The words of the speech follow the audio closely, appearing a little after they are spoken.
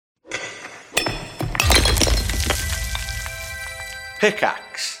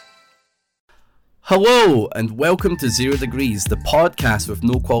Pickaxe. Hello and welcome to Zero Degrees, the podcast with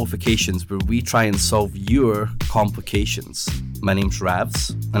no qualifications where we try and solve your complications. My name's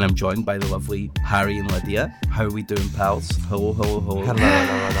Ravs and I'm joined by the lovely Harry and Lydia. How are we doing, pals? Hello.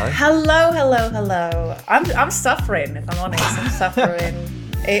 Hello. I'm suffering, if I'm honest. I'm suffering.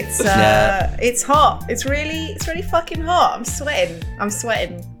 It's hot. It's really fucking hot. I'm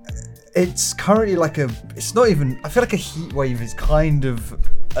sweating. It's currently it's not even, I feel like a heat wave is kind of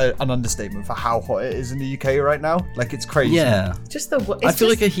an understatement for how hot it is in the UK right now. Like, it's crazy. Yeah. I feel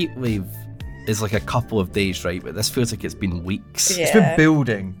like a heat wave is like a couple of days, right? But this feels like it's been weeks. Yeah. It's been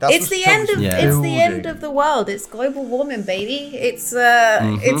building. It's the end of the world. It's global warming, baby. It's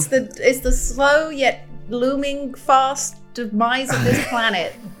the slow yet looming fast demise of this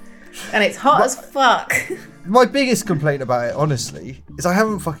planet. And it's hot as fuck. My biggest complaint about it, honestly, is I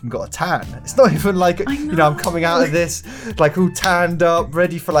haven't fucking got a tan. It's not even like, I'm coming out of this like all tanned up,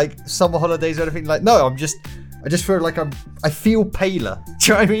 ready for like summer holidays or anything. Like, no, I just feel like I feel paler. Do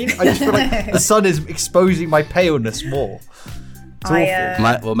you know what I mean? I just feel like the sun is exposing my paleness more. It's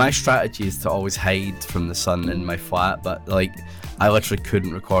awful. My strategy is to always hide from the sun in my flat, but like I literally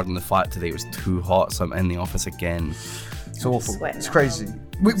couldn't record in the flat today. It was too hot, so I'm in the office again. It's awful. It's crazy.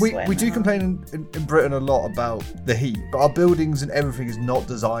 We do complain in Britain a lot about the heat, but our buildings and everything is not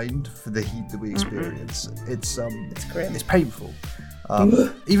designed for the heat that we experience. It's grim. It's painful.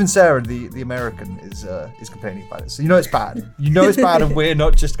 Even Sarah, the American, is complaining about it. So you know it's bad. You know it's bad, and we're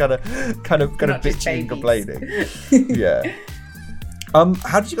not just gonna bitching and complaining. Yeah.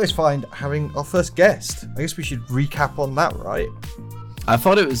 How did you guys find having our first guest? I guess we should recap on that, right? I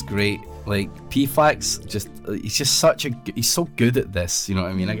thought it was great. Like, PFAX, he's so good at this, you know what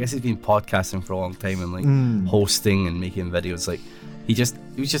I mean? I guess he's been podcasting for a long time and like hosting and making videos. Like, he's just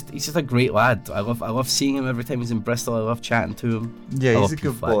a great lad. I love seeing him every time he's in Bristol. I love chatting to him. Yeah, he's a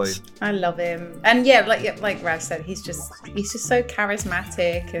good boy. I love him. And yeah, like Rav said, he's just so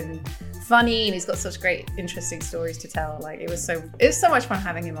charismatic and funny, and he's got such great, interesting stories to tell. Like, it was so much fun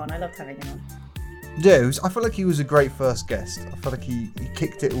having him on. I loved having him on. Yeah, I feel like he was a great first guest. I feel like he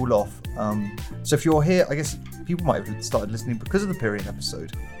kicked it all off. So if you're here, I guess people might have started listening because of the Pyrian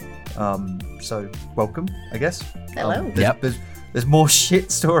episode. So welcome, I guess. Hello. There's more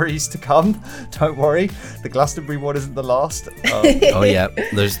shit stories to come. Don't worry. The Glastonbury one isn't the last. Oh yeah,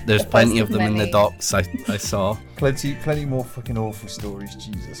 there's plenty of them in the docs. I saw plenty more fucking awful stories.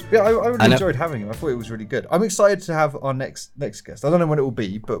 Jesus. Yeah, I really enjoyed having him. I thought it was really good. I'm excited to have our next guest. I don't know when it will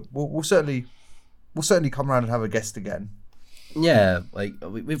be, but we'll certainly come around and have a guest again. Yeah, like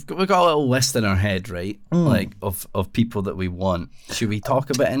we've got a little list in our head, right? Like of people that we want. Should we talk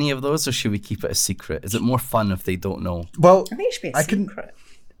about any of those, or should we keep it a secret? Is it more fun if they don't know? Well, I think it should be a secret.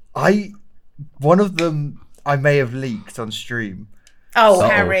 One of them I may have leaked on stream. Oh,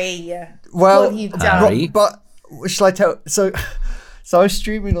 Harry. Well, what have you done? Harry? But shall I tell? So I was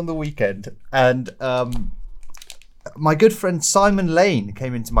streaming on the weekend, and my good friend Simon Lane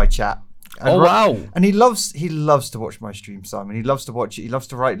came into my chat. Wow! And he loves to watch my stream, Simon. He loves to watch it. He loves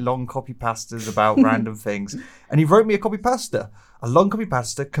to write long copy pastas about random things. And he wrote me a long copy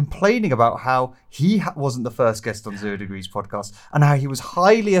pasta, complaining about how he wasn't the first guest on Zero Degrees podcast, and how he was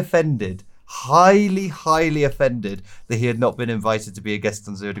highly offended that he had not been invited to be a guest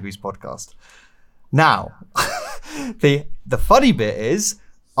on Zero Degrees podcast. Now, the funny bit is,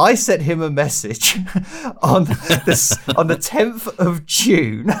 I sent him a message on the 10th of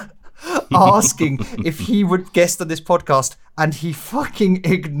June. Asking if he would guest on this podcast, and he fucking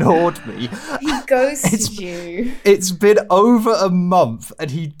ignored me. He ghosted you. It's been over a month and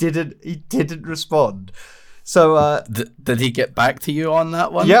he didn't respond. So did he get back to you on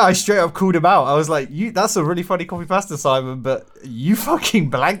that one? Yeah, I straight up called him out. I was like, that's a really funny copy pasta, Simon, but you fucking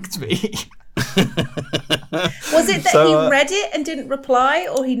blanked me. Was it that he read it and didn't reply,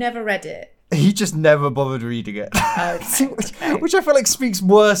 or he never read it? He just never bothered reading it. Okay. Which I feel like speaks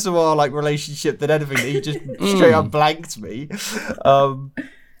worse of our relationship than anything, that he just straight up blanked me.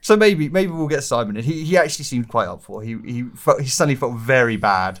 So maybe we'll get Simon in. He actually seemed quite up for it. He suddenly felt very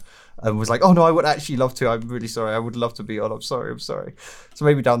bad and was like, oh no, I would actually love to. I'm really sorry. I would love to be on. I'm sorry. So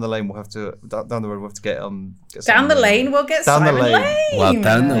maybe down the lane we'll have to get down the lane we'll get down Simon the lane. Well,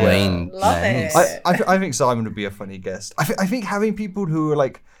 down the lane. Love nice. it. I think Simon would be a funny guest. I think having people who are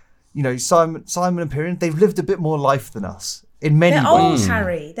like, Simon and Pyrian, they've lived a bit more life than us in many ways. They're old,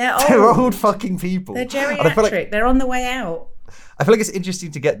 Harry. They're old. They're old fucking people. They're geriatric. They're on the way out. I feel like it's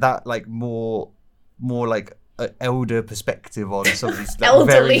interesting to get that more like elder perspective on some of these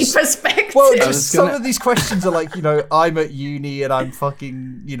elderly perspective. Well, just some of these questions are like, I'm at uni and I'm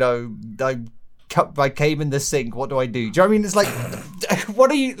fucking, I'm came in the sink. What do I do? Do you know what I mean? It's like, what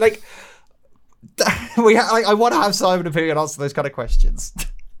are you like? I want to have Simon opinion answer those kind of questions.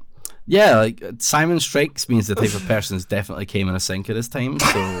 Yeah, like Simon Strikes me as the type of person who's definitely came in a sink at this time.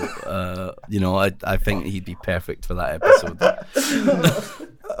 So, I think he'd be perfect for that episode.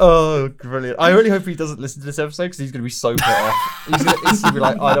 Oh, brilliant. I really hope he doesn't listen to this episode because he's going to be so put off. He's going to be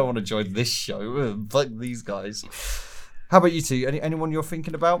like, I don't want to join this show. Fuck these guys. How about you two? Anyone you're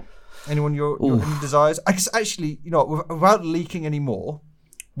thinking about? Anyone your any desires? I guess actually, without leaking any more,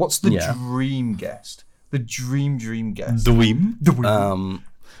 what's the dream guest? The dream guest. Dream?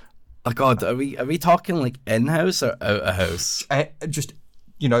 Oh God, are we talking like in-house or out-of-house? Just,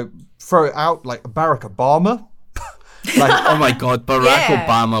 throw it out like Barack Obama. Oh my God, Barack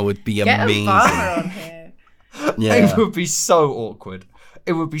Obama would be amazing. Get Obama on here. Yeah. It would be so awkward.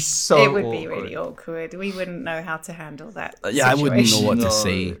 It would be be really awkward. We wouldn't know how to handle that. Yeah, I wouldn't know what to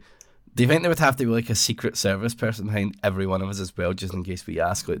say. Do you think there would have to be like a Secret Service person behind every one of us as well, just in case we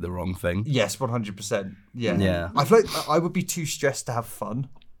ask like the wrong thing? Yes, 100%. Yeah. Yeah. I feel like I would be too stressed to have fun.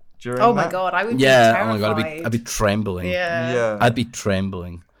 Oh my God, I would be terrified. Oh my God, I'd be trembling. Yeah. I'd be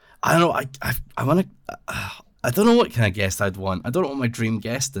trembling. I don't know. I want to. I don't know what kind of guest I'd want. I don't know what my dream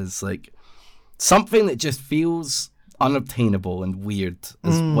guest is. Like something that just feels unobtainable and weird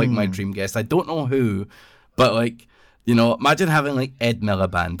is like my dream guest. I don't know who, but like, imagine having like Ed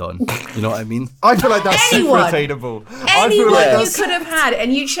Miliband on. You know what I mean? I feel like that's super attainable. Anyone you could have had,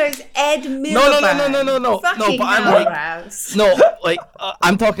 and you chose Ed Miliband. No. Fucking but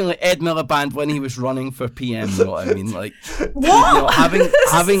I'm talking like Ed Miliband when he was running for PM. You know what I mean? Like, what?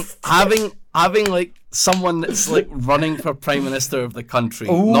 Having like someone that's like running for Prime Minister of the country.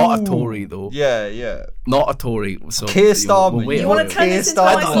 Ooh. Not a Tory though. Yeah. Not a Tory. So Keir Starmer. You want to turn this into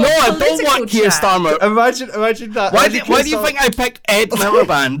like No, I don't want Keir Starmer. Imagine that. Why do you think I picked Ed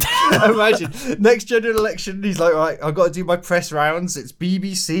Miliband? Imagine next general election. He's like, right, I've got to do my press rounds. It's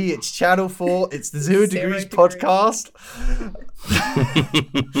BBC. It's Channel 4. It's the Zero Degrees podcast.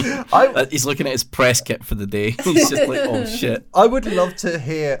 He's looking at his press kit for the day. He's just like, oh shit. I would love to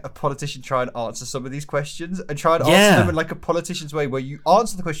hear a politician try and answer some of these questions and try and answer them in like a politician's way, where you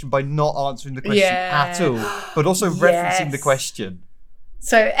answer the question by not answering the question at all, but also referencing the question.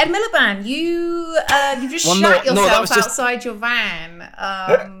 So Ed Miliband, you just shot yourself outside your van.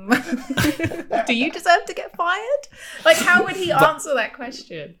 Do you deserve to get fired? Like, how would he answer that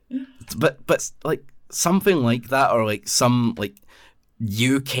question? But like something like that, or like some like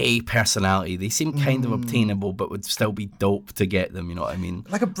UK personality, they seem kind of obtainable, but would still be dope to get them. You know what I mean?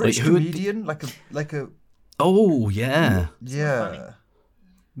 Like a British comedian, like a. Oh yeah. Yeah.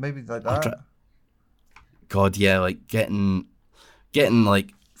 Maybe like that. God, yeah, like getting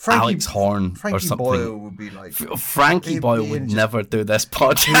like Alex Horn Frankie or something. Boyle would be like. Frankie Boyle would never do this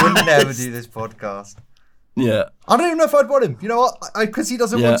podcast. He would never do this podcast. Yeah. I don't even know if I'd want him. You know what? Because he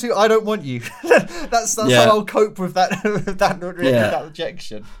doesn't want to, I don't want you. that's how I'll cope with that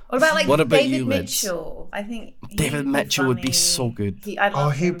rejection. What about like David you, Mitchell? I think David Mitchell would be so good.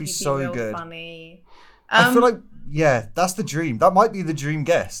 He'd be so good. Funny. I feel like, that's the dream. That might be the dream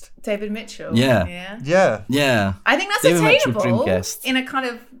guest. David Mitchell. Yeah. I think that's David attainable in a kind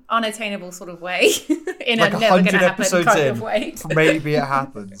of unattainable sort of way. In like a never gonna happen kind of way. Maybe it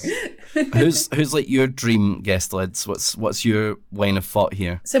happens. Who's like your dream guest, Lids? What's your line of thought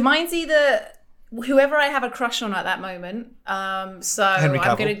here? So mine's either whoever I have a crush on at that moment. So Henry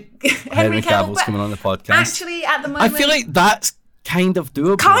I'm Cavill. gonna Henry Cavill's coming on the podcast. Actually, at the moment, I feel like that's kind of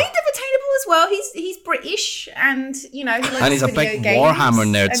doable. Kind of attainable as well. He's British, and he likes and he's a big games, Warhammer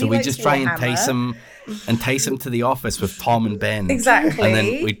nerd, so we just try Warhammer. and entice him to the office with Tom and Ben. Exactly. And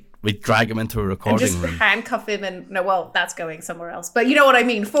then we drag him into a recording room. Handcuff him and that's going somewhere else. But you know what I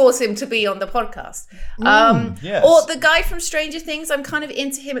mean? Force him to be on the podcast. Yes. Or the guy from Stranger Things. I'm kind of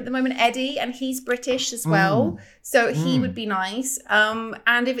into him at the moment, Eddie, and he's British as well. So he would be nice.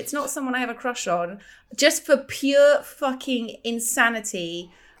 And if it's not someone I have a crush on, just for pure fucking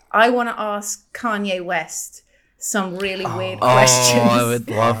insanity, I want to ask Kanye West some really weird questions. I would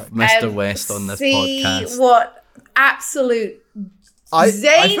love Mr. West on this podcast. See what absolute I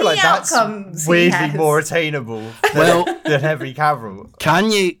feel like outcomes that's weirdly more attainable than Henry Cavill.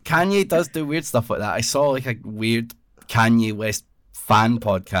 Kanye does do weird stuff like that. I saw like a weird Kanye West fan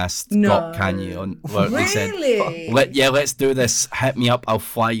podcast got Kanye on where they said, let's do this, hit me up, I'll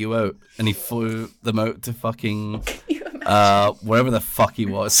fly you out. And he flew them out to fucking wherever the fuck he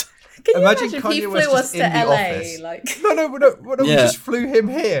was. Can you imagine if he flew us to LA? Like... No, we just flew him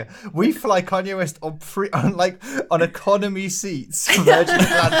here. We fly Kanye West on economy seats from Virgin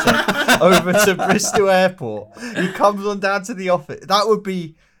Atlantic over to Bristol Airport. He comes on down to the office. That would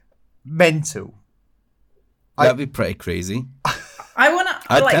be mental. That'd be pretty crazy.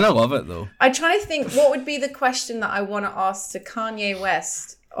 I kind of love it though. I'm trying to think what would be the question that I want to ask to Kanye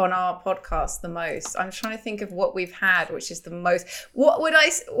West on our podcast the most. I'm trying to think of what we've had, which is the most.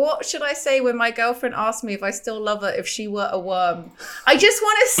 What should I say when my girlfriend asks me if I still love her if she were a worm? I just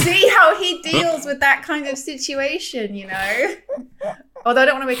want to see how he deals with that kind of situation, you know. Although I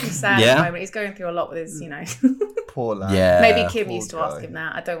don't want to make him sad at the moment. He's going through a lot with his, you know. Poor lad. Yeah. Maybe Kim used to ask him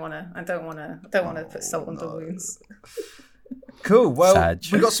that. I don't want to put salt on the wounds. Cool. Well,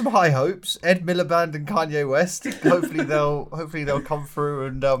 we got some high hopes. Ed Miliband and Kanye West. Hopefully they'll come through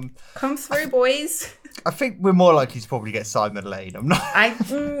and come through, boys. I think we're more likely to probably get Simon Lane. I'm not.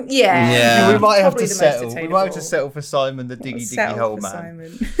 Yeah. We might have to settle. We might have to settle for Simon, the diggy hole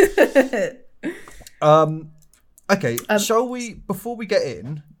man. Okay. Shall we? Before we get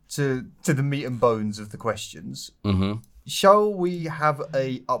in to the meat and bones of the questions, shall we have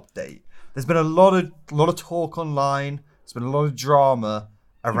a update? There's been a lot of talk online. There's been a lot of drama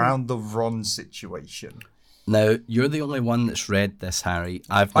around the Ron situation. Now, you're the only one that's read this, Harry.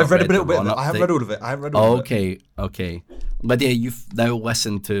 I've read a little bit of it. I haven't read all of it. Okay. Lydia, you've now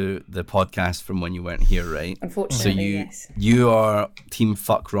listened to the podcast from when you weren't here, right? Unfortunately, so you are team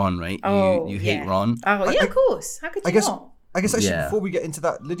fuck Ron, right? You hate Ron. Oh, yeah, of course. How could you not? I guess actually, before we get into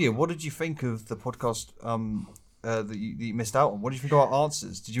that, Lydia, what did you think of the podcast that you missed out on? What did you think of our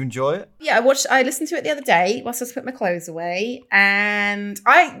answers? Did you enjoy it? Yeah, I listened to it the other day whilst I was putting my clothes away, and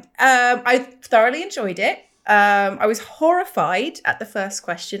I thoroughly enjoyed it. I was horrified at the first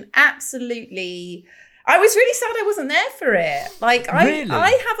question. Absolutely. I was really sad I wasn't there for it. Like, I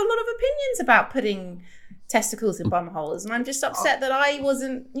have a lot of opinions about putting testicles in bum holes, and I'm just upset that I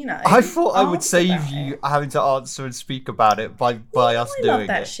wasn't, you know. I thought I would save you having to answer and speak about it by us doing it. I love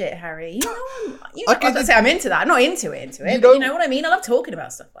that shit, Harry. I can't say I'm into that. I'm not into it, but you know what I mean? I love talking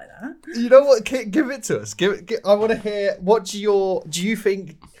about stuff like that. You know what? Give it to us. I want to hear, do you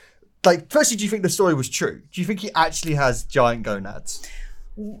think, like, firstly, do you think the story was true? Do you think he actually has giant gonads?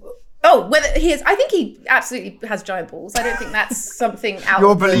 Oh, whether he is, I think he absolutely has giant balls. I don't think that's something out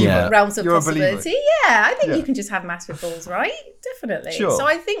of the realms of possibility. Yeah, I think you can just have massive balls, right? Definitely. Sure. So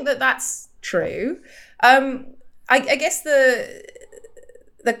I think that's true. I guess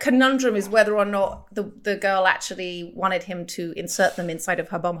the conundrum is whether or not the girl actually wanted him to insert them inside of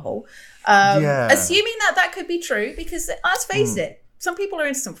her bumhole. Assuming that could be true, because let's face it, some people are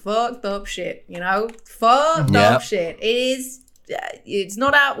into some fucked up shit, you know? Fucked up shit. It's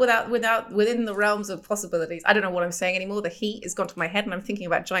not out within the realms of possibilities. I don't know what I'm saying anymore. The heat has gone to my head and I'm thinking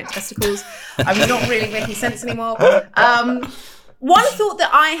about giant testicles. I'm not really making sense anymore. One thought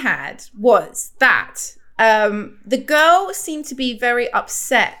that I had was that the girl seemed to be very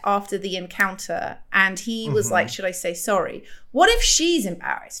upset after the encounter, and he was like, should I say sorry? What if she's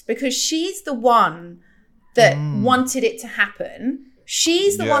embarrassed because she's the one that wanted it to happen?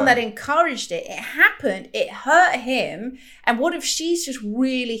 She's the one that encouraged it. It happened. It hurt him. And what if she's just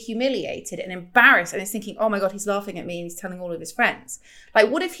really humiliated and embarrassed and is thinking, oh my God, he's laughing at me and he's telling all of his friends. Like,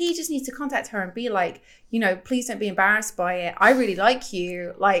 what if he just needs to contact her and be like, you know, please don't be embarrassed by it. I really like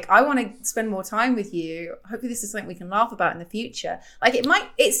you. Like, I want to spend more time with you. Hopefully this is something we can laugh about in the future. Like,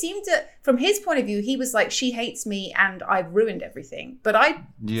 it seemed that from his point of view, he was like, she hates me and I've ruined everything. But I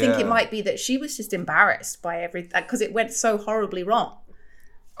think it might be that she was just embarrassed by everything because it went so horribly wrong.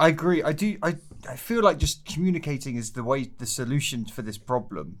 I agree. I feel like just communicating is the solution for this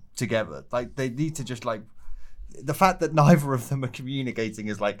problem together. Like, they need to just, like, the fact that neither of them are communicating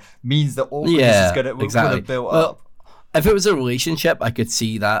is like means that awkwardness is gonna build up. If it was a relationship, I could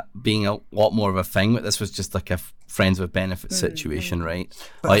see that being a lot more of a thing, but this was just like a friends with benefits situation, right?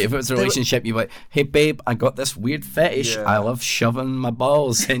 But like, if it was a relationship, you'd be like, hey babe, I got this weird fetish. I love shoving my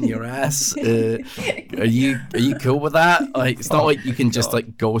balls in your ass. Are you cool with that? Like, it's not like you can just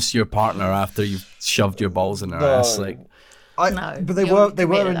like ghost your partner after you've shoved your balls in her ass. Like, but they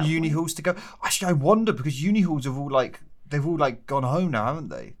were in uni halls to go. Actually, I wonder, because uni halls have all they've all gone home now, haven't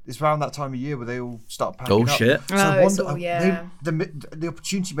they? It's around that time of year where they all start packing up. Shit. So I wonder, the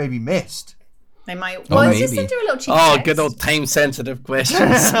opportunity may be missed. They might. Well, let's just send her a little cheeky text. Good old time-sensitive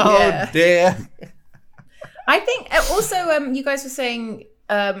questions. Oh dear. I think also you guys were saying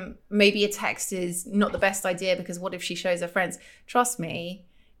maybe a text is not the best idea because what if she shows her friends? Trust me,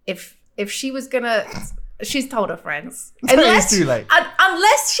 if she was gonna She's told her friends. It's too late.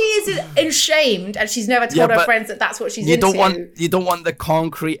 Unless she is ashamed and she's never told her friends that that's what she's into. You don't want the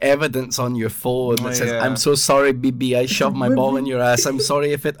concrete evidence on your phone that says, "I'm so sorry, BB, I shoved my ball in your ass. I'm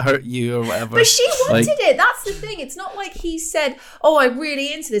sorry if it hurt you," or whatever. But she wanted it. That's the thing. It's not like he said, "Oh, I'm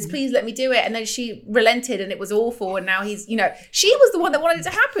really into this. Please let me do it." And then she relented and it was awful. And now he's, she was the one that wanted it to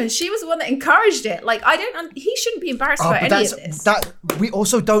happen. She was the one that encouraged it. Like, he shouldn't be embarrassed about any of this. We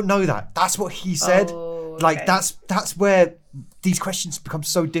also don't know that. That's what he said. Like, that's where these questions become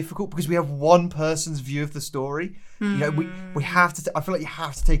so difficult because we have one person's view of the story. We have to. I feel like you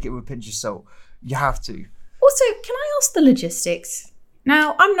have to take it with a pinch of salt. You have to. Also, can I ask the logistics?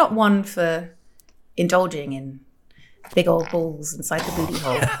 Now, I'm not one for indulging in big old balls inside the booty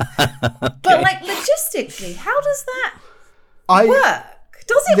hole, but like logistically, how does that work?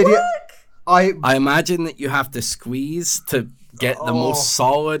 Does it work? I imagine that you have to squeeze to get the most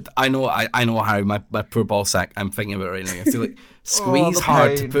solid. I know how my poor ball sack. I'm thinking about it right now. You have to squeeze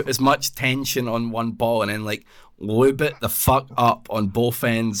hard to put as much tension on one ball, and then lube it the fuck up on both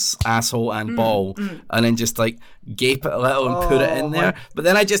ends, asshole and ball, and then just gape it a little and put it in there. But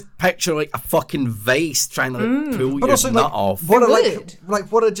then I just picture a fucking vice trying to pull your nut off.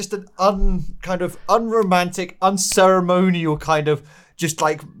 What a just an unromantic, unceremonial kind of just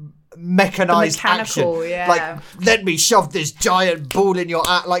mechanized action. Let me shove this giant ball in your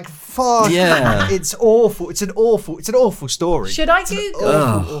ass. Fuck. Yeah. It's awful. It's an awful story. Should I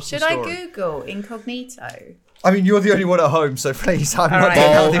Google? Google incognito? I mean, you're the only one at home, so please, I'm not doing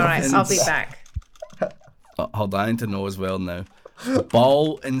all right, I'll be back. Hold on, I need to know as well now.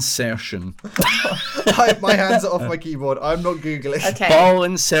 Ball insertion. My hands are off my keyboard. I'm not Googling. Okay. Ball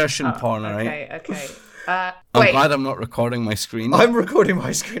insertion porn, right? Okay. I'm glad I'm not recording my screen. I'm recording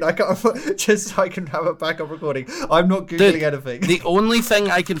my screen. I can't, just so I can have a backup recording. I'm not Googling anything. The only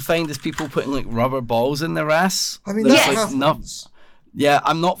thing I can find is people putting rubber balls in their ass. I mean, that's happens. Yeah,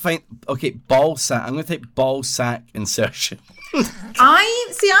 I'm not fine. Okay, ball sack. I'm going to take ball sack insertion.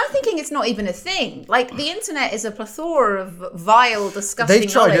 I'm thinking it's not even a thing. The internet is a plethora of vile, disgusting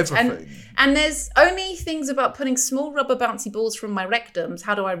knowledge. And there's only things about putting small rubber bouncy balls from my rectums.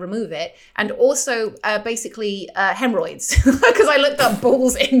 How do I remove it? And also basically hemorrhoids. Because I looked up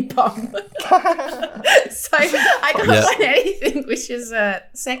balls in bum. So I can't find anything which is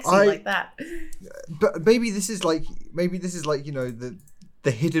sexy like that. But maybe this is the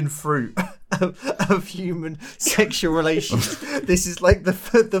hidden fruit of human sexual relations. This is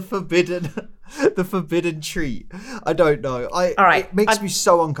the forbidden treat. I don't know. It makes me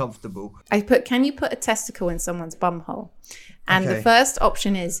so uncomfortable. Can you put a testicle in someone's bumhole? And the first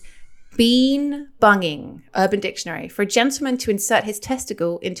option is bean bunging, Urban Dictionary, for a gentleman to insert his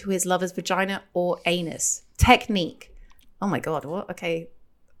testicle into his lover's vagina or anus. Technique. Oh my God, what? Okay.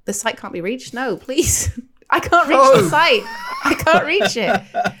 The site can't be reached? No, please. I can't reach the site. I can't reach it.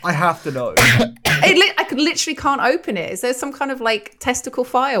 I have to know. I literally can't open it. Is there some kind of testicle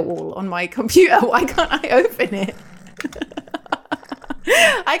firewall on my computer? Why can't I open it?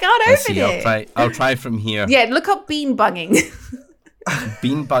 I can't open it. I'll try from here. Yeah, look up bean bunging.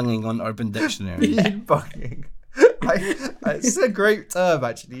 Bean bunging on Urban Dictionary. Bean bunging. It's a great term,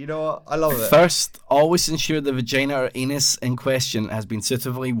 actually. You know what? I love it. First, always ensure the vagina or anus in question has been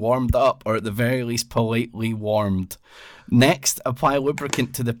suitably warmed up, or at the very least politely warmed. Next, apply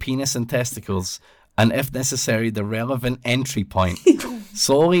lubricant to the penis and testicles, and if necessary, the relevant entry point.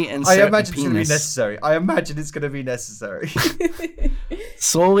 Slowly insert the penis. I imagine it's going to be necessary.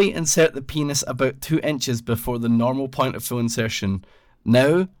 Slowly insert the penis about 2 inches before the normal point of full insertion.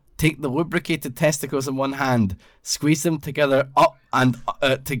 Now, take the lubricated testicles in one hand, squeeze them together and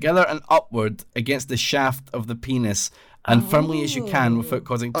upward against the shaft of the penis, and firmly as you can without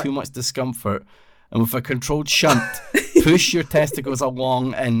causing too much discomfort. And with a controlled shunt, push your testicles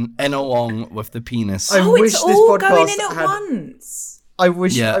along with the penis. I wish it's all going in at once. I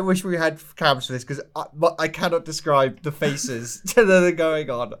wish we had cams for this because I cannot describe the faces that are going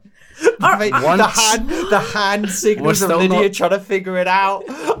on. The hand signals of Lydia trying to figure it out.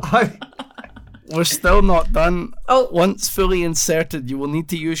 We're still not done. Once fully inserted, you will need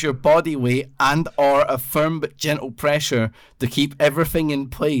to use your body weight and or a firm but gentle pressure to keep everything in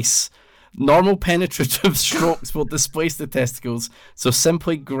place. Normal penetrative strokes will displace the testicles, so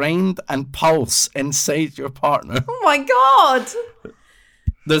simply grind and pulse inside your partner. Oh my God!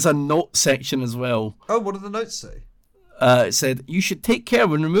 There's a note section as well. Oh, what do the notes say? It said, you should take care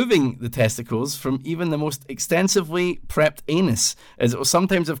when removing the testicles from even the most extensively prepped anus, as it will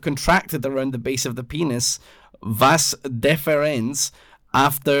sometimes have contracted around the base of the penis, vas deferens,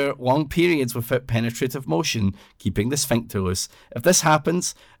 after long periods without penetrative motion, keeping the sphincter loose. If this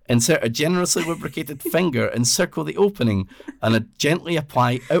happens, Insert a generously lubricated finger and circle the opening, and gently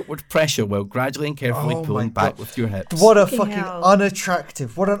apply outward pressure while gradually and carefully pulling back with your hips. What a fucking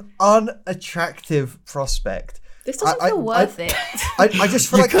unattractive, what an unattractive prospect. This doesn't feel worth it. I just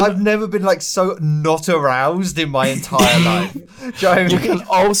feel like I've never been like so not aroused in my entire life. Do you know what I mean? You can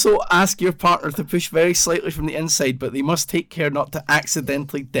also ask your partner to push very slightly from the inside, but they must take care not to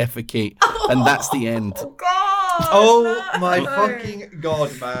accidentally defecate, and that's the end. Oh God! Oh my fucking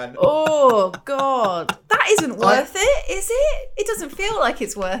God, man! Oh God! That isn't worth it, is it? It doesn't feel like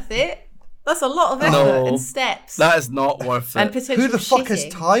it's worth it. That's a lot of effort and steps. That is not worth and it. potential Who the fuck shitting. has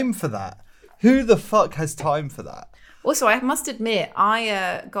time for that? Who the fuck has time for that? Also, I must admit,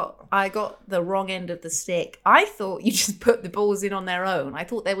 I got the wrong end of the stick. I thought you just put the balls in on their own. I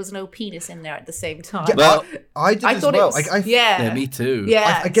thought there was no penis in there at the same time. Yeah, Well, I did as thought well. it was, Yeah, me too.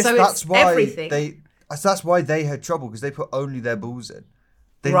 Yeah, I guess so that's it's why everything. that's why they had trouble, because they put only their balls in.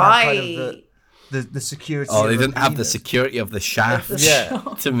 They didn't Right. have kind of the security. Oh, they of a didn't have the penis. security of the shaft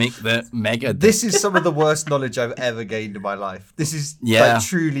to make the mega. This is some of the worst knowledge I've ever gained in my life. This is like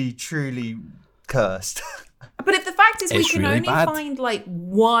truly, truly cursed. But if the fact is, we It's can really only bad. find like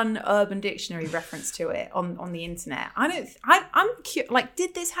one Urban Dictionary reference to it on the internet. I'm like,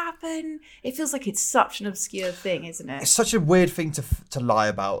 did this happen? It feels like it's such an obscure thing, isn't it? It's such a weird thing to lie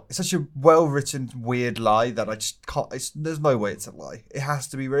about. It's such a well-written, weird lie that I just can't. There's no way it's a lie. It has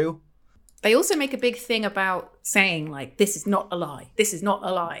to be real. They also make a big thing about saying like, this is not a lie. This is not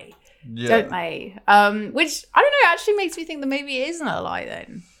a lie. Yeah. Don't they? Which I don't know. Actually makes me think that maybe it isn't a lie.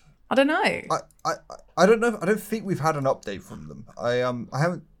 Then I don't know. I don't know. I don't think we've had an update from them. I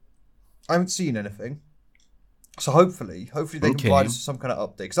haven't seen anything. So hopefully they can provide us some kind of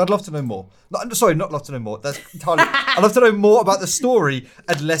update. Because I'd love to know more. Not love to know more. That's entirely. I'd love to know more about the story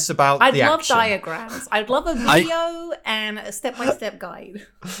and less about the action. I'd love diagrams. I'd love a video and a step-by-step guide.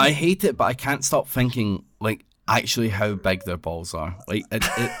 I hate it, but I can't stop thinking like actually how big their balls are. Like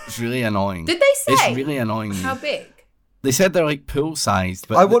it's really annoying. Did they say? It's really annoying. How big? They said they're like pool sized,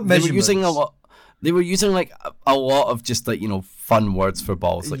 but I want they were using a measurements. lot. They were using like a lot of just like fun words for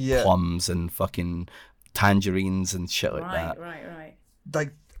balls, like Yeah. plums and fucking tangerines and shit like that. Right.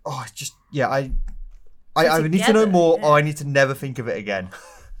 Like, I either need to know together, more yeah. or I need to never think of it again.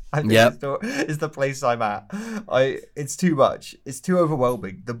 I think Yep. it's the place I'm at. It's too much. It's too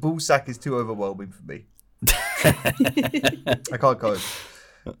overwhelming. The ball sack is too overwhelming for me. I can't cope.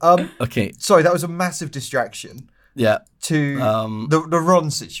 Okay. Sorry, that was a massive distraction Yeah. to the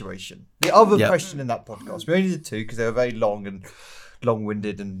Ron situation. The other Yep. question in that podcast, we only did two because they were very long and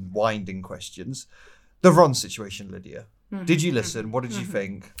long-winded and winding questions. The Ron situation, Lydia. Did you listen? What did you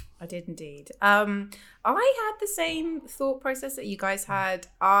think? I did indeed. I had the same thought process that you guys had.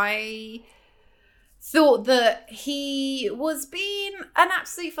 I thought that he was being an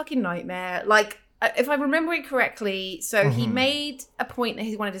absolute fucking nightmare. Like, if I remember it correctly, so he made a point that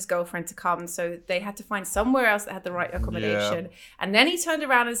he wanted his girlfriend to come, so they had to find somewhere else that had the right accommodation. Yeah. And then he turned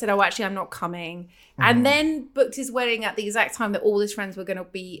around and said, oh, actually, I'm not coming. And then booked his wedding at the exact time that all his friends were going to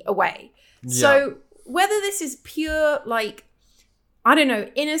be away. So whether this is pure, like, I don't know,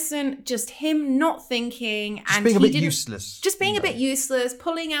 innocent, just him not thinking. Just and being a he bit didn't- useless. Just being a bit useless,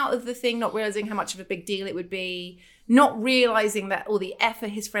 pulling out of the thing, not realizing how much of a big deal it would be, not realizing that all the effort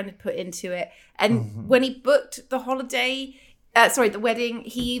his friend had put into it. And when he booked the holiday, the wedding,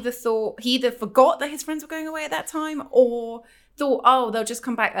 he either forgot that his friends were going away at that time or thought, oh, they'll just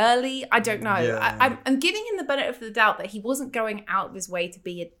come back early. I don't know. Yeah. I'm giving him the benefit of the doubt that he wasn't going out of his way to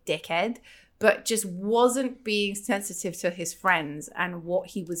be a dickhead, but just wasn't being sensitive to his friends and what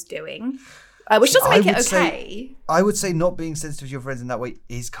he was doing, which doesn't make it okay. I would say not being sensitive to your friends in that way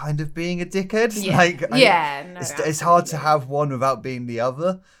is kind of being a dickhead. Yeah. It's hard to have one without being the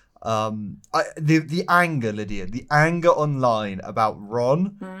other. The anger, Lydia, the anger online about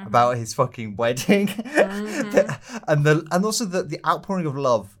Ron, about his fucking wedding, and also the outpouring of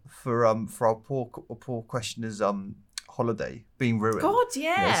love for our poor questioner's holiday being ruined. God,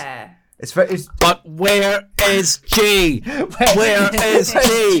 yeah. It's very. But where is G? Where is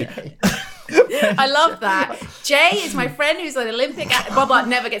G? I love that. Jay is my friend who's an Olympic blah blah,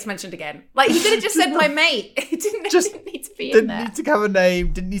 never gets mentioned again. Like, he could have just said my mate. It didn't need to be in Didn't there. need to have a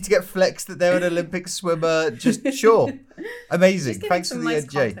name. Didn't need to get flexed that they're an Olympic swimmer. Just sure, amazing. Just give Thanks him for some the nice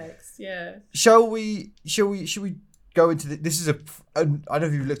Jay. context. Yeah. Shall we go into this is I don't know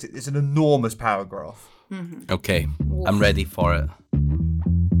if you've looked at it. It's an enormous paragraph. Okay, I'm ready for it.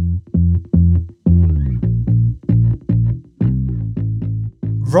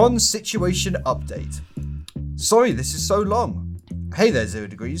 Ron's situation update. Sorry, this is so long. Hey there, 0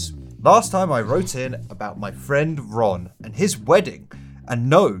 Degrees. Last time I wrote in about my friend Ron and his wedding, And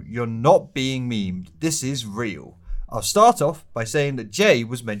no, you're not being memed. This is real. I'll start off by saying that Jay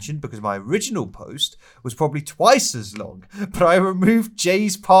was mentioned because my original post was probably twice as long, but I removed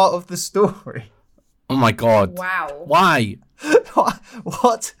Jay's part of the story. Oh my god. Wow. Why?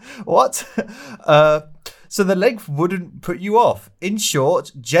 What? So the length wouldn't put you off. In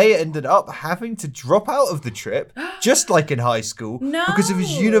short, Jay ended up having to drop out of the trip, just like in high school, because of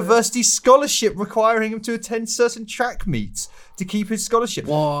his university scholarship requiring him to attend certain track meets to keep his scholarship.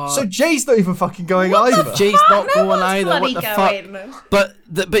 What? So Jay's not even fucking going either. Jay's not No going one's either. What bloody the going. fuck? But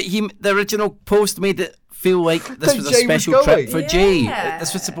the original post made it feel like this That was a Jay was special trip going. for Jay. Yeah.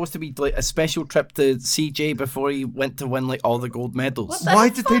 This was supposed to be like a special trip to see Jay before he went to win like all the gold medals. What the Why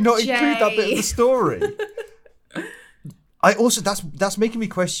did they not fuck, include that bit of Jay? the story? I also that's making me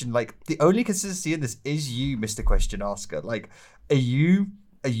question, like, the only consistency in this is you, Mr. Question Asker. Like, are you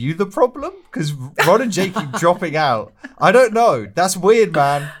the problem? Because Ron and Jay keep dropping out. I don't know. That's weird,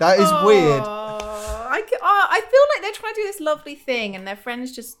 man. That is weird. I feel like they're trying to do this lovely thing, and their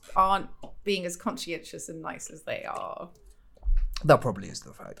friends just aren't being as conscientious and nice as they are. That probably is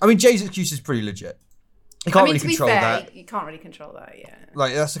the fact. I mean, Jay's excuse is pretty legit. You can't really to be control fair, that. you can't really control that. Yeah.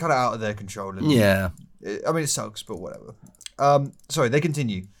 Like, that's kind of out of their control. And Yeah. I mean, it sucks, but whatever. Sorry, they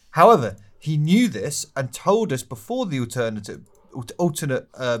continue. However, he knew this and told us before the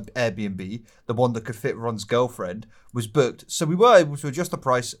alternate Airbnb, the one that could fit Ron's girlfriend, was booked, so we were able to adjust the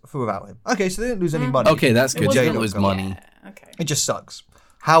price for without him. Okay, so they didn't lose any money. Okay, that's good. You Jay didn't not lose going. money. Yeah, okay. It just sucks.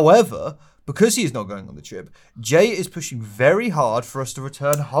 However, because he is not going on the trip, Jay is pushing very hard for us to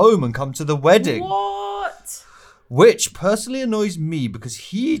return home and come to the wedding. What? Which personally annoys me because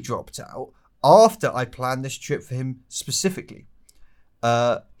he dropped out after I planned this trip for him specifically.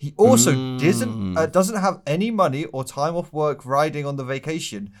 He also doesn't have any money or time off work riding on the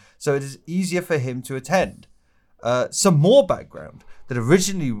vacation, so it is easier for him to attend. Some more background. That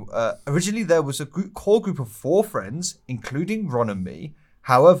originally there was a core group of 4 friends, including Ron and me.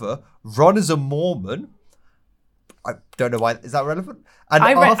 However, Ron is a Mormon. I don't know why. Is that relevant? And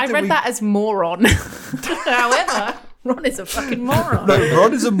I read that as moron. However, Ron is a fucking moron. No,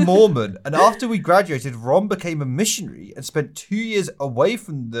 Ron is a Mormon, and after we graduated, Ron became a missionary and spent 2 years away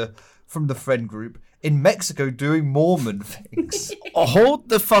from the friend group in Mexico doing Mormon things. Hold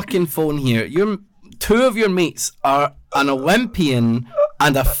the fucking phone here. Two of your mates are an Olympian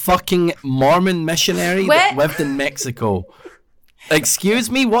and a fucking Mormon missionary that lived in Mexico. Excuse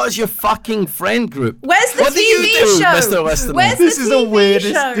me, what is your fucking friend group? Where's the what TV do you do, show? Mr. Listener? Where's This the is TV the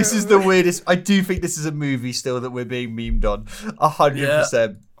weirdest. show? This is the weirdest. I do think this is a movie still that we're being memed on.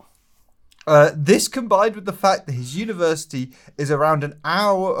 100%. This combined with the fact that his university is around an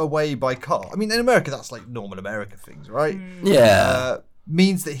hour away by car. I mean, in America, that's like normal America things, right? Yeah.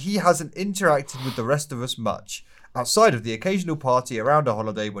 Means that he hasn't interacted with the rest of us much, outside of the occasional party around a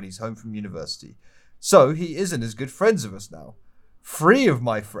holiday when he's home from university. So he isn't as good friends of us now. 3 of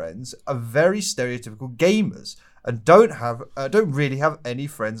my friends are very stereotypical gamers and don't really have any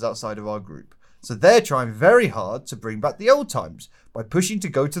friends outside of our group. So they're trying very hard to bring back the old times by pushing to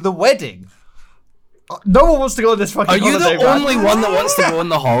go to the wedding. No one wants to go on this fucking holiday, Are you the man. only one that wants to go on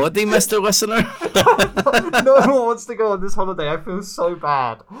the holiday, Mr. Listener? No one wants to go on this holiday. I feel so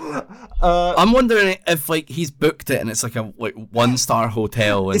bad. I'm wondering if like he's booked it and it's like a 1-star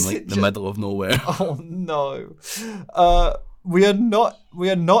hotel in Is like it the middle of nowhere. Oh no. We are not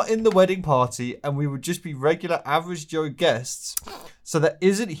in the wedding party, and we would just be regular average Joe guests. So there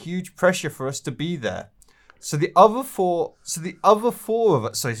isn't huge pressure for us to be there. So the other four of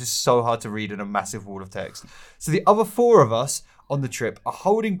us, sorry, this is so hard to read in a massive wall of text. So the other 4 of us on the trip are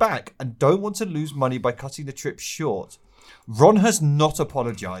holding back and don't want to lose money by cutting the trip short. Ron has not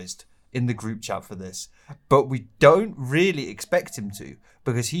apologized in the group chat for this, but we don't really expect him to,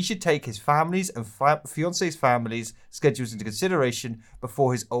 because he should take his family's and fiance's family's schedules into consideration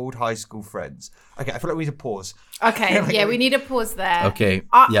before his old high school friends. Okay, I feel like we need to pause. Okay, yeah, we need a pause there. Okay.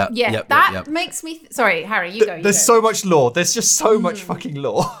 That makes me... Sorry, Harry, you go. There's so much law. There's just so much fucking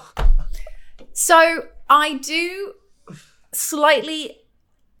law. So I do slightly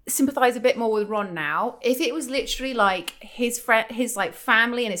sympathize a bit more with Ron now. If it was literally like his like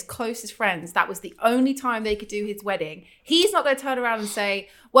family and his closest friends, that was the only time they could do his wedding, he's not going to turn around and say,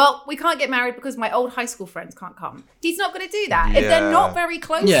 well, we can't get married because my old high school friends can't come. He's not going to do that. If they're not very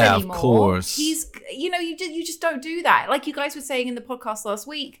close anymore, of course. he's, you just don't do that. Like you guys were saying in the podcast last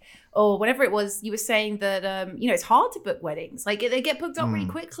week, or whenever it was, you were saying that, it's hard to book weddings. Like they get booked up really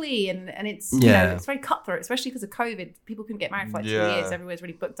quickly, and it's, it's very cutthroat, especially because of COVID. People couldn't get married for like 2 years. Everywhere's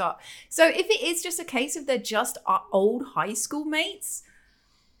really booked up. So if it is just a case of they're just old high school mates,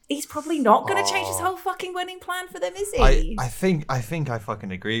 he's probably not going to change his whole fucking wedding plan for them, is he? I think I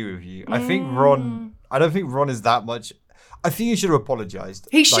fucking agree with you. I think I don't think Ron is that much. I think he should have apologized.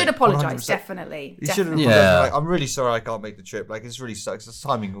 He should apologize, definitely. He should have apologized. Like, I'm really sorry I can't make the trip. Like, it really sucks. It's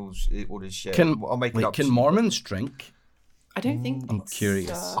timing all this shit. I'll make it up. Can Mormons drink? I don't think I'm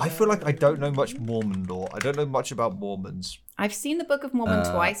curious. I feel like I don't know much Mormon law. I don't know much about Mormons. I've seen the Book of Mormon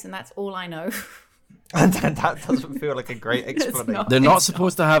twice, and that's all I know. And that doesn't feel like a great explanation. They're not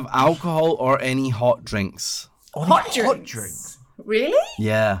supposed to have alcohol or any hot drinks. Hot drinks? Really?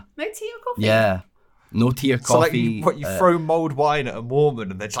 Yeah. No tea or coffee? Yeah. No tea or coffee. So like you throw mulled wine at a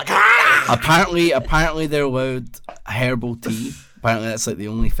Mormon and they're just like, ah! Apparently they're allowed herbal tea. Apparently that's like the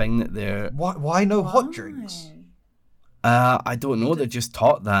only thing that they're... Why no hot drinks? I don't know. They're just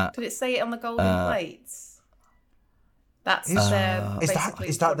taught that. Did it say it on the golden plates? That's their... Is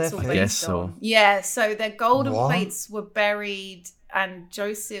that their thing? I guess so. Yeah, so their golden plates were buried and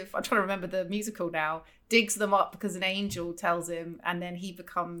Joseph, I'm trying to remember the musical now, digs them up because an angel tells him, and then he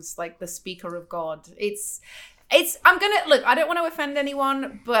becomes like the speaker of God. I'm gonna look. I don't want to offend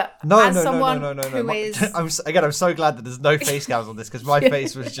anyone, but someone who is, I'm so glad that there's no face cams on this because my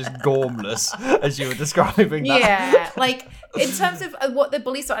face was just gormless as you were describing that. Yeah, like in terms of what the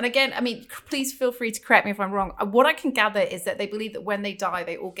beliefs are. And again, I mean, please feel free to correct me if I'm wrong. What I can gather is that they believe that when they die,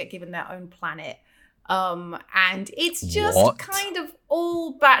 they all get given their own planet. And it's just kind of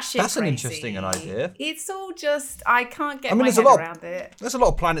all batshit That's an crazy. Interesting idea. It's all just, I can't get my head around it. There's a lot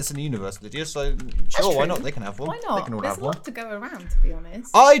of planets in the universe, Lydia, so sure, why not? They can have one. Why not? They can all There's have a lot one. to go around, to be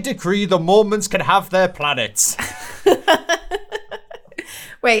honest. I decree the Mormons can have their planets.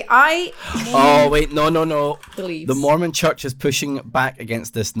 Wait, no. Believes. The Mormon Church is pushing back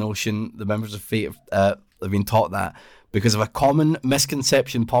against this notion. The members of faith have been taught that because of a common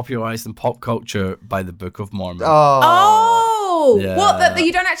misconception popularized in pop culture by the Book of Mormon. Yeah. What? That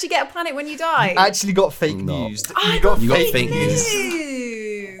you don't actually get a planet when you die? You actually got fake news. You got fake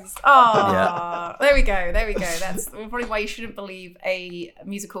news. Oh, there we go. That's probably why you shouldn't believe a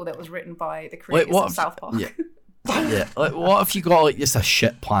musical that was written by the creators of South Park. Yeah. Like, what if you got like just a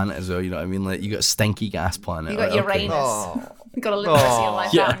shit planet as well? You know what I mean? Like you got a stinky gas planet. You got Uranus. You got to live the rest of your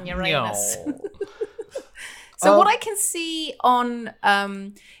life out on Uranus. So what I can see on,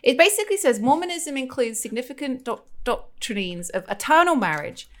 it basically says Mormonism includes significant doctrines of eternal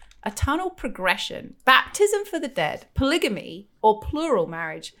marriage, eternal progression, baptism for the dead, polygamy or plural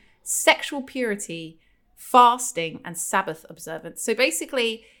marriage, sexual purity, fasting, and Sabbath observance. So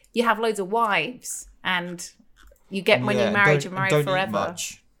basically, you have loads of wives, and you get when you're married forever. Eat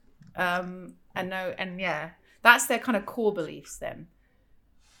much. That's their kind of core beliefs. Then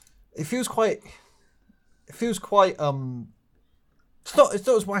it feels quite. It's not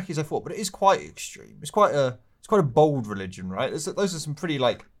as wacky as I thought, but it is quite extreme. It's quite a bold religion, right? Those are some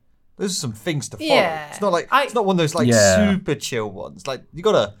things to follow. Yeah. It's not like it's not one of those super chill ones. Like you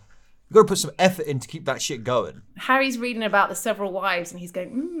gotta put some effort in to keep that shit going. Harry's reading about the several wives, and he's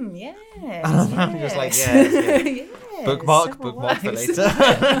going, yes. I'm just like, yes. Bookmark for later.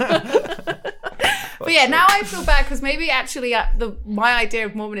 But yeah, now I feel bad because maybe actually my idea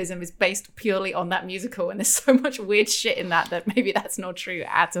of Mormonism is based purely on that musical, and there's so much weird shit in that maybe that's not true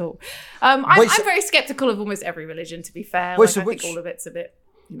at all. I'm very skeptical of almost every religion, to be fair. I think all of it's a bit,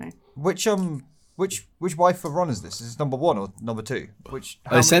 Which wife for Ron is this? Is this number 1 or number 2?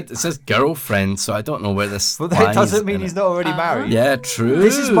 It says girlfriend, so I don't know where this. But that doesn't mean he's not already married. Yeah, true.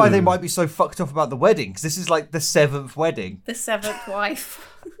 This is why they might be so fucked up about the wedding, because this is like the 7th wedding. The 7th wife.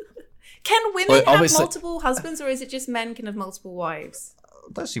 Can women have multiple husbands, or is it just men can have multiple wives? I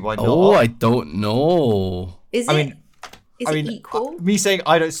don't see why not. Oh, I don't know. Is it equal? Me saying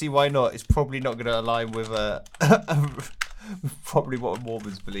I don't see why not is probably not going to align with probably what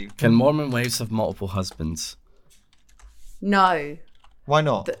Mormons believe. Can Mormon wives have multiple husbands? No. Why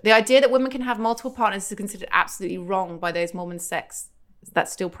not? The idea that women can have multiple partners is considered absolutely wrong by those Mormon sects that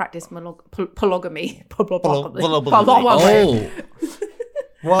still practice polygamy. Oh.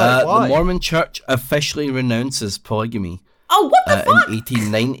 Why? The Mormon Church officially renounces polygamy. Oh, what the fuck? In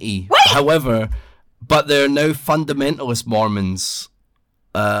 1890. Wait. However, but there are now fundamentalist Mormons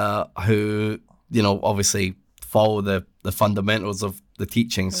who, obviously follow the fundamentals of the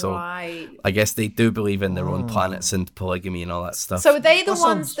teaching. So right. I guess they do believe in their own planets and polygamy and all that stuff. So are they the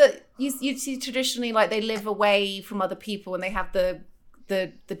ones that you see traditionally, like they live away from other people and they have the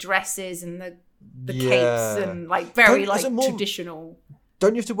dresses and the capes and like very traditional.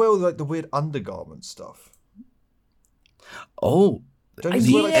 Don't you have to wear like the weird undergarment stuff? Oh, don't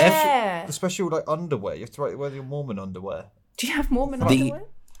you wear the special like underwear? You have to wear your Mormon underwear. Do you have Mormon underwear?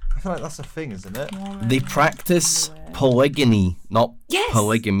 I feel like that's a thing, isn't it? They practice polygyny, not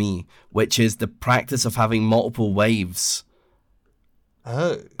polygamy, which is the practice of having multiple wives.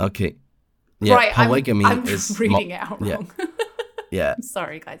 Oh. Okay. Yeah, right, polygamy I'm is reading it out wrong. Yeah. I'm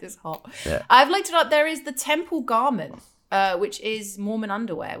sorry, guys, it's hot. Yeah. I've looked it up. There is the temple garment, which is Mormon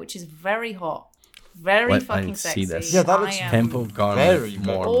underwear, which is very hot. Very fucking sexy. See this. Yeah, that looks temple garment. very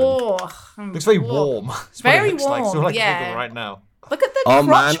Mormon. Looks very warm. It's Very what it looks like. warm, So yeah. right now. Look at the Oh crotch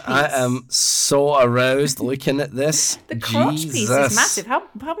man, piece. I am so aroused looking at this. The crotch piece is Jesus. massive. How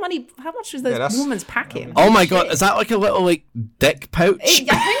much was those woman's packing? Oh my god, is that like a little like dick pouch? I think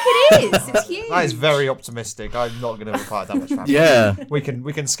it is. It's huge. That is very optimistic. I'm not going to require that much fabric. Yeah, We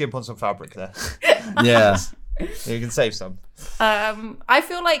can skimp on some fabric there. yeah. You can save some. I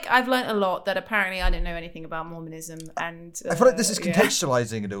feel like I've learned a lot that apparently I didn't know anything about Mormonism, and I feel like this is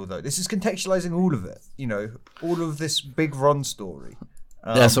contextualizing it all, though. This is contextualizing all of it. You know, all of this big Ron story.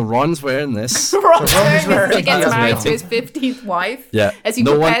 Yeah, so Ron's wearing this. Ron's wearing wearing he gets that. married to his 15th wife. Yeah, as he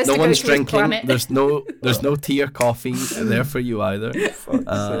no prepares to go one's to his drinking. planet. There's no tea or coffee there for you either.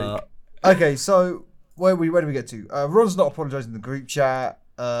 Okay, so where do we get to? Ron's not apologizing in the group chat.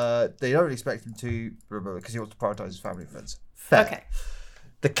 They don't really expect him to because he wants to prioritize his family and friends. Fair. Okay.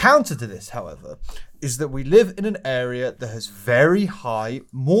 The counter to this, however, is that we live in an area that has very high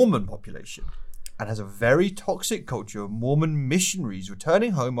Mormon population and has a very toxic culture of Mormon missionaries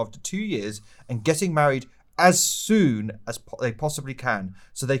returning home after 2 years and getting married as soon as they possibly can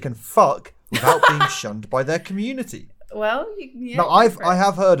so they can fuck without being shunned by their community. Well, yeah. Now, I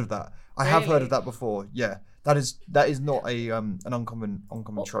have heard of that. I have heard Really? of that before. Yeah. That is not a an uncommon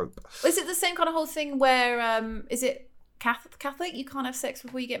trope. Is it the same kind of whole thing where is it Catholic? You can't have sex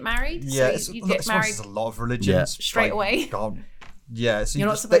before you get married. Yeah, so you get it's married a lot of religions straight away. Yeah, so You're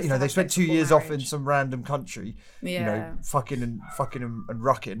not just, supposed to they have spent sex 2 before years off in marriage. some random country. Yeah. You know, fucking and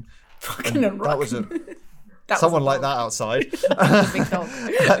rucking. Fucking and That was rocking. someone like that outside. Big dog.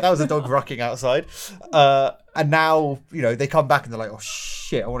 That was a dog rocking outside. And now, you know, they come back and they're like, oh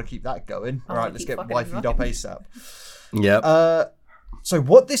shit, I want to keep that going. All right, let's get fucking and wifeyed up rocking. ASAP. Yep. So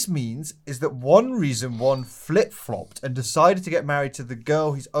what this means is that one reason one flip-flopped and decided to get married to the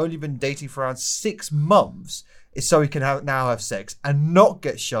girl he's only been dating for around 6 months is so he can now have sex and not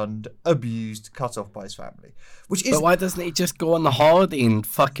get shunned, abused, cut off by his family. Which is But why doesn't he just go on the holiday and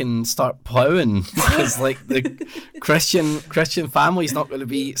fucking start plowing? Because like the Christian family's not going to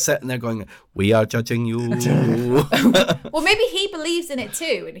be sitting there going, "We are judging you." Well, maybe he believes in it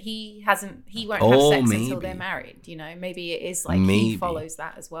too, and he won't have sex until they're married. You know, maybe it is like he Maybe. follows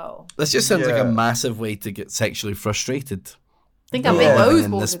that as well. This just sounds like Yeah. a massive way to get sexually frustrated. Think how Yeah. big those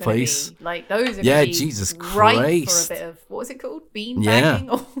In balls this are going to place. be. Like those are Yeah, gonna be Jesus ripe Christ. for a bit of what was it called? Bean Yeah. banging?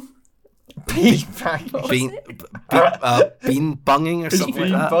 Or bean banging. Bean bunging or something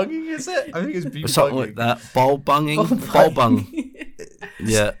Bean like that. bunging, is it? I think it's bean Or something bunging. like that. Ball bunging. Ball bung.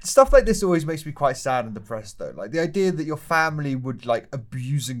 Yeah. Stuff like this always makes me quite sad and depressed, though. Like the idea that your family would like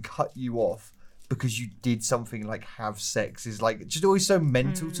abuse and cut you off because you did something like have sex is like just always so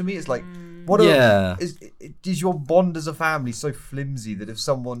mental to me. It's like, Yeah. is your bond as a family so flimsy that if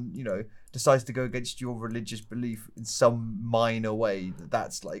someone, you know, decides to go against your religious belief in some minor way,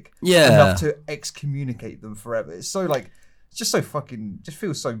 that's like Yeah. enough to excommunicate them forever? It's so like, it's just so fucking, just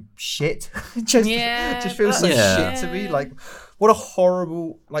feels so shit. just feels so Yeah. shit to me. Like, what a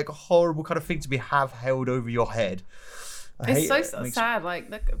horrible kind of thing to be held over your head. I it's hate so it. It makes- sad.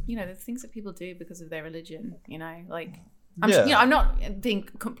 Like, you know, the things that people do because of their religion. You know, like Yeah. I'm not being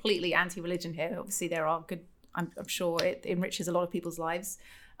completely anti-religion here. Obviously, there are good. I'm sure it enriches a lot of people's lives,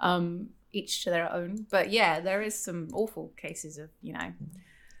 each to their own. But yeah, there is some awful cases of, you know,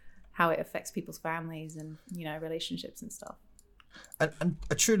 how it affects people's families and, you know, relationships and stuff. And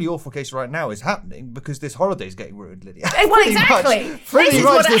a truly awful case right now is happening because this holiday's getting ruined, Lydia. Well, exactly. Pretty This is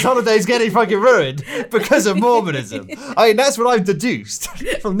much what this holiday's getting fucking ruined because of Mormonism. I mean, that's what I've deduced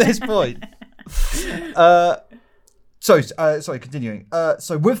from this point. Sorry, continuing.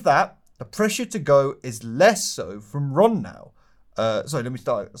 So with that, the pressure to go is less so from Ron now. Sorry, let me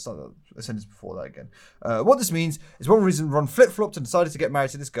start a sentence before that again. What this means is one reason Ron flip-flopped and decided to get married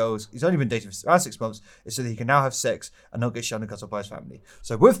to this girl he's only been dating for around 6 months is so that he can now have sex and not get shunned and cut off by his family.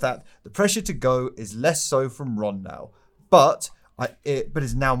 So with that, the pressure to go is less so from Ron now, but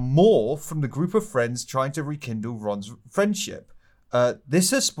is now more from the group of friends trying to rekindle Ron's friendship.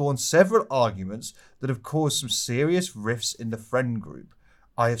 This has spawned several arguments that have caused some serious rifts in the friend group.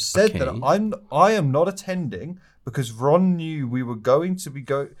 I have said that I am not attending because Ron knew we were going to be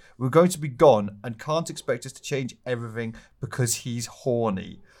gone and can't expect us to change everything because he's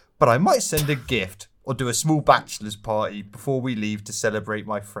horny. But I might send a gift or do a small bachelor's party before we leave to celebrate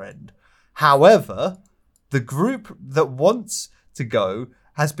my friend. However, the group that wants to go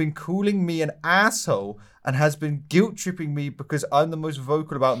has been calling me an asshole and has been guilt-tripping me because I'm the most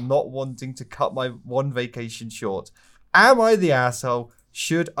vocal about not wanting to cut my one vacation short. Am I the asshole?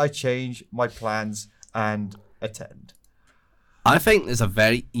 Should I change my plans and attend? I think there's a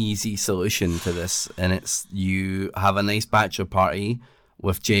very easy solution to this, and it's you have a nice bachelor party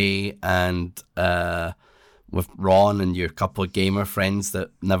with Jay and with Ron and your couple of gamer friends that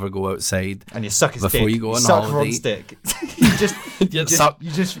never go outside. And you suck his before dick. you go on suck holiday. Ron's dick. you just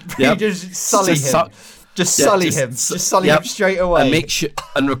sully Just him. suck. Just Yeah, sully just him. su- Just sully yep. him straight away. And make sure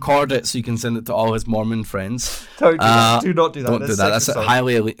and record it so you can send it to all his Mormon friends. Don't do that. Do not do that. Don't do that. That's sex assault.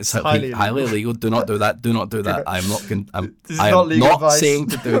 highly illegal. Do not do that. Do not do that. I'm not. This is I not am legal not advice. saying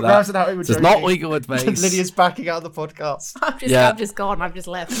to do Rav's that. and Harry were This is not joking. legal advice. Lydia's backing out of the podcast. I've just gone. I've just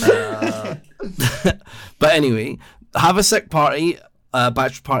left. But anyway, have a sick party,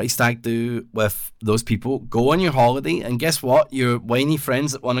 bachelor party, stag do with those people. Go on your holiday, and guess what? Your whiny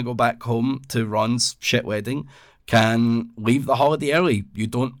friends that want to go back home to Ron's shit wedding can leave the holiday early. You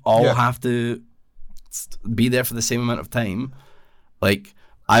don't all have to be there for the same amount of time. Like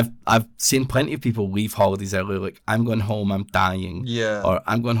I've seen plenty of people leave holidays early. Like, I'm going home, I'm dying. Yeah. Or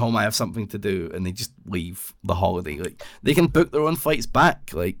I'm going home, I have something to do, and they just leave the holiday. Like, they can book their own flights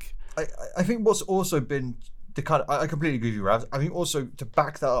back. Like, I think what's also been the kind of, I completely agree with you, Rav. I think also to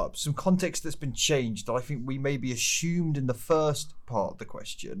back that up, some context that's been changed that I think we maybe assumed in the first part of the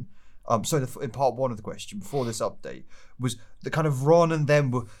question. In part one of the question before this update was the kind of Ron and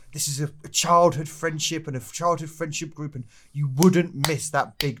them were, this is a childhood friendship and a childhood friendship group, and you wouldn't miss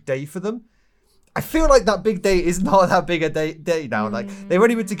that big day for them. I feel like that big day is not that big a day now. Like, they've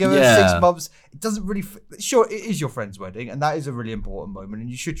only been together 6 months. It doesn't really. Sure, it is your friend's wedding, and that is a really important moment,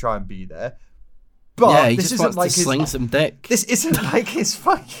 and you should try and be there. But he this just isn't wants like to sling some dick. This isn't like his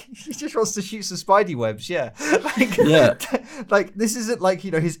fucking. He just wants to shoot some spidey webs. Yeah. Like this isn't like,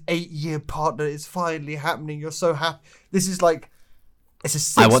 his 8-year partner is finally happening. You're so happy. This is like, it's a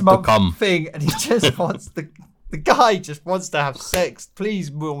 6-month thing, and he just wants the guy just wants to have sex.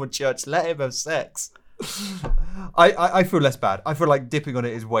 Please, Mormon Church, let him have sex. I feel less bad. I feel like dipping on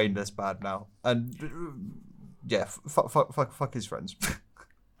it is way less bad now. And yeah, fuck his friends.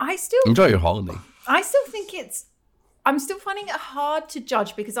 I still enjoy your holiday. I still think I'm still finding it hard to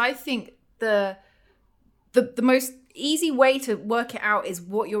judge, because I think the most easy way to work it out is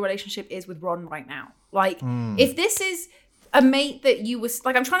what your relationship is with Ron right now. Like, if this is a mate that you was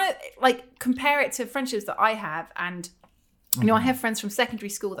like, I'm trying to like compare it to friendships that I have, and I have friends from secondary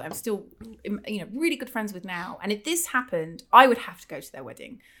school that I'm still really good friends with now. And if this happened, I would have to go to their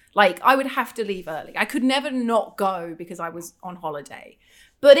wedding. Like, I would have to leave early. I could never not go because I was on holiday.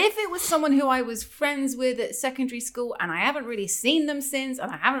 But if it was someone who I was friends with at secondary school and I haven't really seen them since,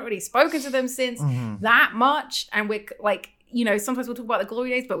 and I haven't really spoken to them since that much, and we're like, sometimes we'll talk about the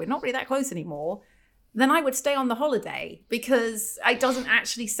glory days, but we're not really that close anymore, then I would stay on the holiday, because it doesn't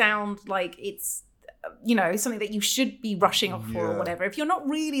actually sound like it's, something that you should be rushing off for or whatever. If you're not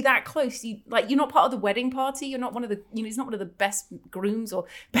really that close, you're not part of the wedding party. You're not one of the, he's not one of the best grooms or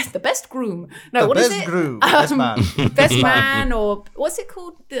the best groom. No, what is it? Groom, best man. Best man, or what's it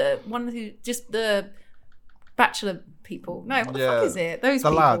called? The one who, just the bachelor people. No, what the fuck is it? Those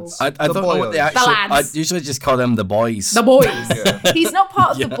people. Lads. I don't know what they actually. I usually just call them the boys. The boys. He's not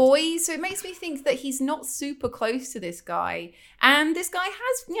part of the boys, so it makes me think that he's not super close to this guy, and this guy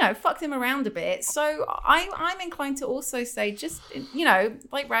has, fucked him around a bit. So I'm inclined to also say, just,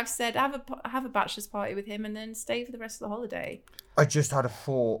 like Rav said, have a bachelor's party with him, and then stay for the rest of the holiday. I just had a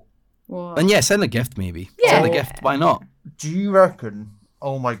thought. What? And send a gift maybe. Yeah. Send a gift. Why not? Do you reckon?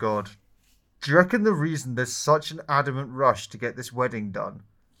 Oh my god. Do you reckon the reason there's such an adamant rush to get this wedding done?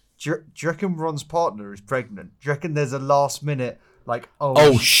 Do you reckon Ron's partner is pregnant? Do you reckon there's a last minute, like,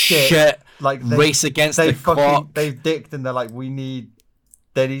 oh shit. Like, race against the clock. They've dicked, and they're like,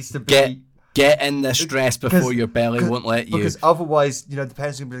 there needs to be... Get in the stress before your belly won't let you. Because otherwise, the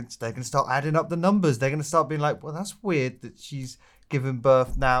parents are going to start adding up the numbers. They're going to start being like, well, that's weird that she's giving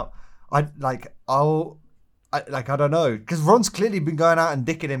birth now. I don't know, because Ron's clearly been going out and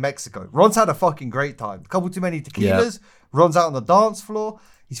dicking in Mexico. Ron's had a fucking great time. A couple too many tequilas. Yeah. Ron's out on the dance floor.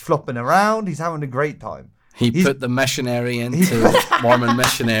 He's flopping around. He's having a great time. He's put the missionary into Mormon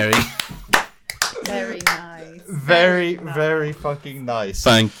missionary. Very nice. Very fucking nice.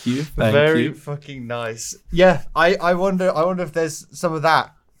 Thank you. Very fucking nice. Yeah, I wonder if there's some of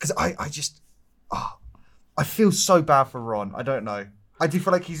that, because I feel so bad for Ron. I don't know. I do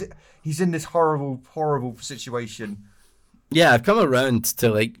feel like he's in this horrible situation Yeah, I've come around to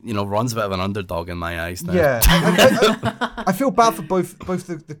like, you know, Ron's a bit of an underdog in my eyes now. Yeah, I feel bad for both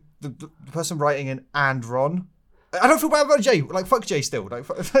the person writing in and Ron. I don't feel bad about Jay. Like, fuck Jay still. Like,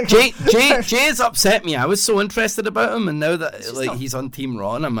 Jay's upset me. I was so interested about him, and now that like he's on Team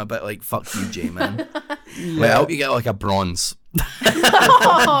Ron, I'm a bit like, fuck you, Jay, man. Yeah. Like, I hope you get like a bronze.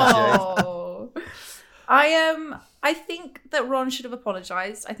 Oh. I think that Ron should have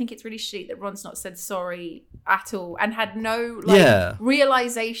apologized. I think it's really shitty that Ron's not said sorry at all and had no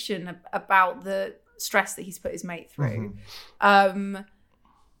realization about the stress that he's put his mate through. Mm-hmm.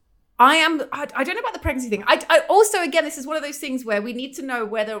 I don't know about the pregnancy thing. I also, again, this is one of those things where we need to know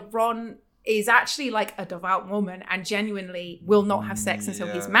whether Ron is actually like a devout woman and genuinely will not have sex until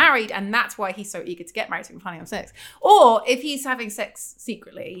he's married, and that's why he's so eager to get married so he can finally have sex, or if he's having sex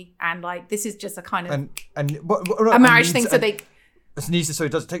secretly and like this is just a kind of a marriage thing, so they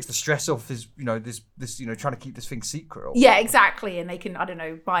it takes the stress off his this trying to keep this thing secret. Or yeah, exactly, and they can, I don't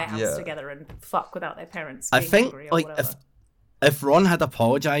know, buy a house together and fuck without their parents. I think like if Ron had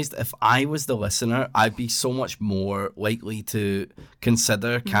apologized, if I was the listener, I'd be so much more likely to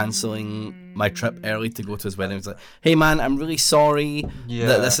consider cancelling my trip early to go to his wedding. It's like, hey man, I'm really sorry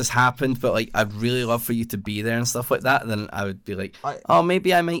that this has happened, but like I'd really love for you to be there and stuff like that. Then I would be like,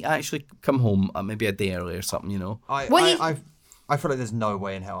 maybe I might actually come home maybe a day early or something, you know. I feel like there's no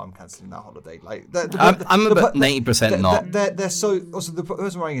way in hell I'm cancelling that holiday. Like, I'm about 90% not. They're so, also the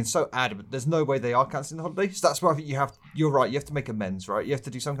person writing in so adamant. There's no way they are cancelling the holiday. So that's why I think you're right. You have to make amends, right? You have to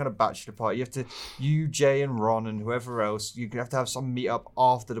do some kind of bachelor party. You, Jay, and Ron, and whoever else. You have to have some meet up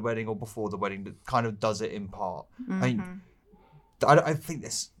after the wedding or before the wedding that kind of does it in part. Mm-hmm. I think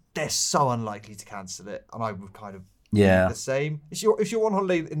they're so unlikely to cancel it, and I would kind of do the same. If you're on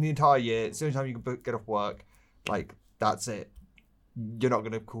holiday in the entire year, it's the only time you can get off work. Like, that's it. You're not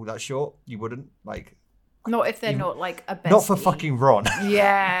going to call that short. You wouldn't. Like, not if they're not like a bestie. Not for fucking Ron.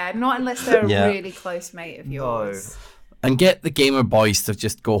 Yeah, not unless they're a really close mate of yours. And get the gamer boys to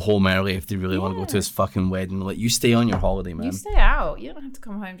just go home early if they really want to go to his fucking wedding. Like, you stay on your holiday, man. You stay out. You don't have to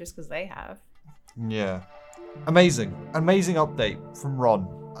come home just because they have. Yeah. Amazing update from Ron.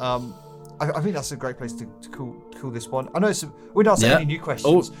 I think that's a great place to call this one. I know we're not saying any new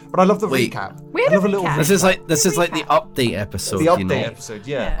questions, but I love the recap. I love a little. This is like the update episode. The update episode,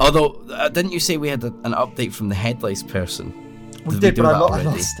 yeah. Although, didn't you say we had an update from the headlights person? We did, but I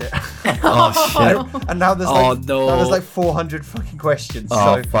lost it. Oh shit! And now there's now there's like 400 fucking questions.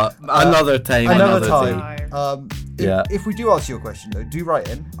 Oh, but another time. If we do answer your question though, do write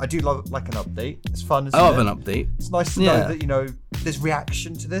in. I do like an update. It's fun. I love an update. It's nice to know that there's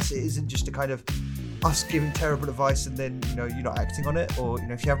reaction to this. It isn't just a kind of us giving terrible advice and then you're not acting on it. Or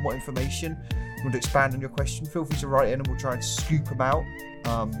if you have more information, you want to expand on your question, feel free to write in and we'll try and scoop them out.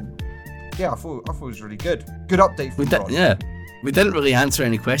 I thought it was really good. Good update from Ron. Yeah. We didn't really answer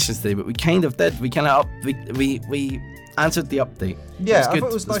any questions today, but we kind of did. We kind of we answered the update. Yeah, I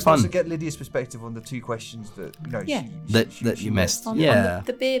thought it was nice to get Lydia's perspective on the two questions that that you missed. On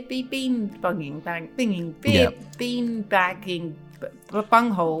the bean bunging, bean bagging,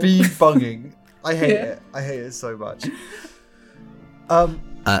 bunghole. Bean bunging. I hate it. I hate it so much.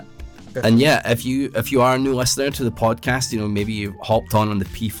 And if you are a new listener to the podcast, maybe you hopped on the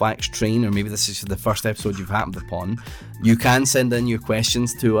PFLAX train, or maybe this is the first episode you've happened upon, you can send in your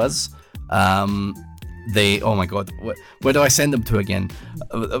questions to us. Oh my god, where do I send them to again?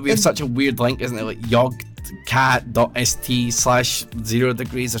 We have such a weird link, isn't it? Like yogcat.st/0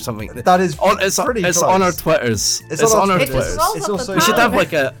 degrees or something. That is it's on our Twitters. It's on our Twitters. It's also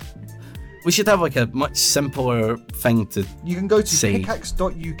we should have a much simpler thing to. You can go to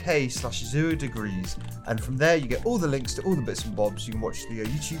pickaxe.uk/0 degrees, and from there you get all the links to all the bits and bobs. You can watch the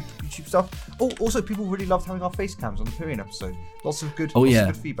YouTube stuff. Oh, also people really loved having our face cams on the Pyrian episode. Lots of good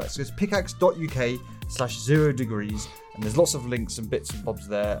feedback. So it's pickaxe.uk/0 degrees, and there's lots of links and bits and bobs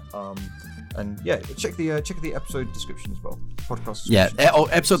there. And check the episode description as well. Podcast description. Yeah,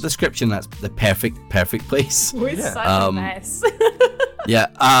 episode description. That's the perfect place. We're such a mess. Yeah,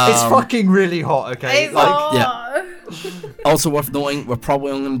 it's fucking really hot. Okay, it's hot. Also worth noting, we're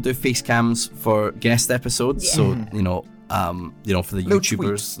probably only going to do face cams for guest episodes. Yeah. So for the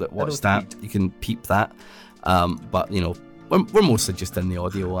YouTubers that watch that, you can peep that. But we're mostly just in the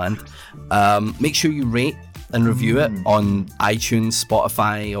audio land. Make sure you rate and review it on iTunes,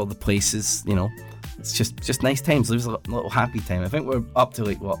 Spotify, all the places. It's just nice times. Leaves a little happy time. I think we're up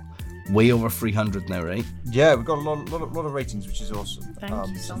to way over 300 now, right? Yeah, we've got a lot of ratings, which is awesome. Thank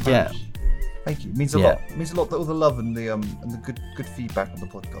you so much. Yeah. Thank you. It means a lot. It means a lot that all the love and the good feedback on the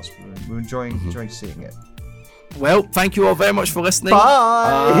podcast. We're enjoying seeing it. Well, thank you all very much for listening.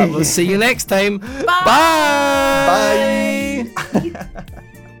 Bye. We'll see you next time. Bye. Bye. you